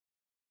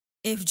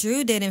If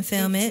Drew didn't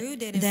film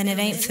it, then it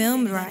ain't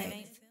filmed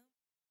right.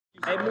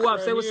 Hey, muwop,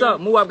 say what's up.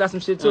 Muwop got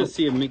some shit too.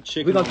 See a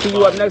McChicken. We gonna keep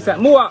you up next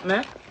time. Muwop,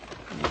 man.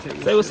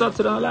 Say what's up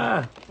to the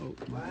live.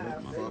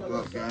 Fuck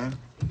up, gang.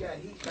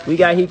 We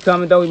got heat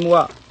coming though, we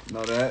Muwop.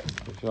 Know that?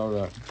 It's all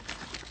right.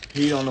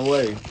 Heat on the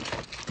way.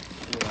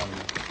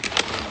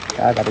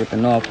 I gotta get the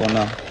north for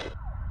now.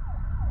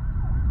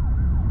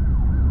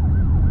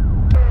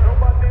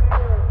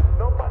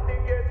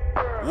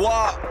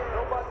 What?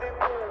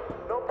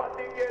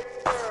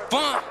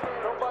 Fun.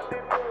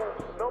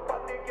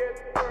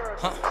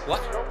 Huh?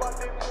 What?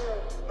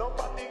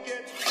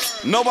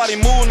 Nobody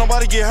move,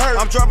 nobody get hurt.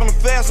 I'm dropping them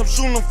fast, I'm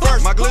shooting them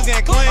first. My glizzy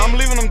ain't clean, I'm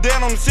leaving them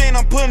dead on the scene.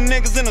 I'm putting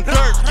niggas in the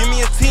dirt. Give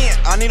me a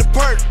 10, I need a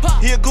perk.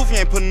 He a goofy,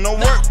 ain't putting no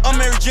work. I'm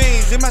Mary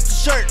Jeans, it match the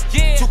shirt.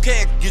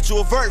 2K, get you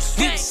a verse.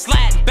 We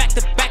sliding back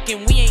to back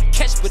and we ain't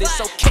catch, but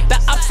it's okay.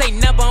 The ups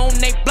ain't never on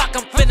they block,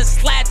 I'm finna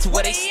slide to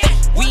where they stay.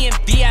 We in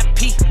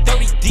VIP,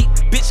 30 deep,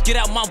 bitch get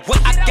out my way.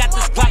 I got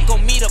this Glock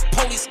on me, the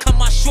police come,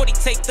 my shorty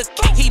take the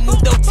cake. He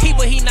moved OT,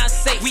 but he not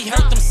safe. We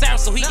heard them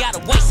sounds, so he gotta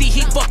wait. See,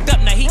 he fucked up,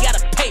 now he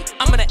gotta pay.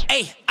 I'm in an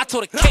A, I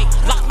told a K.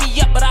 Lock me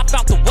up, but I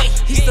found the way.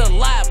 He's still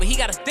alive, but he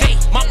got a day.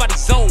 My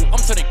body's old, I'm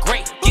turning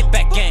gray. Get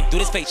back gang, do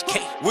this page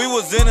K. We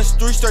was in the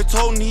street straight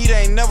told he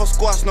ain't never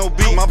squash no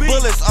beat. My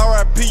bullets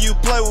RIP, you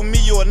play with me,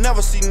 you'll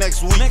never see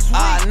next week.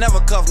 I never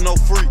cuff no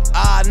freak,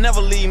 I never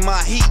leave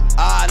my heat.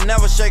 I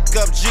never shake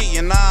up G,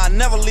 and I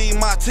never leave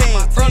my team.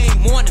 Early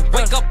morning,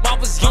 wake up, I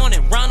was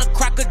yawning. Round the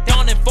crack of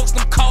dawn, and folks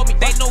them call me.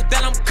 They know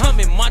that I'm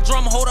coming. My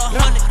drum hold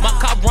 100. My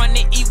car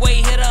running, E-way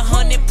hit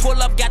 100.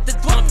 Pull up, got the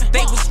dumping.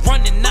 They was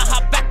running, now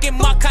hop back in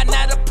my car,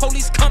 now the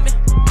police coming.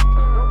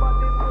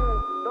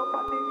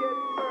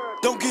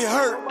 Don't get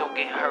hurt. Don't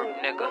get hurt,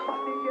 nigga.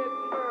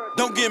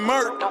 Don't get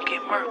murked. Don't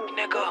get murked,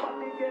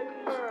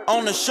 nigga.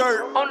 On the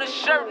shirt. On the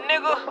shirt,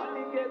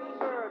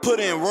 nigga. Put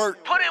in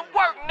work. Put in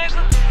work,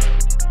 nigga.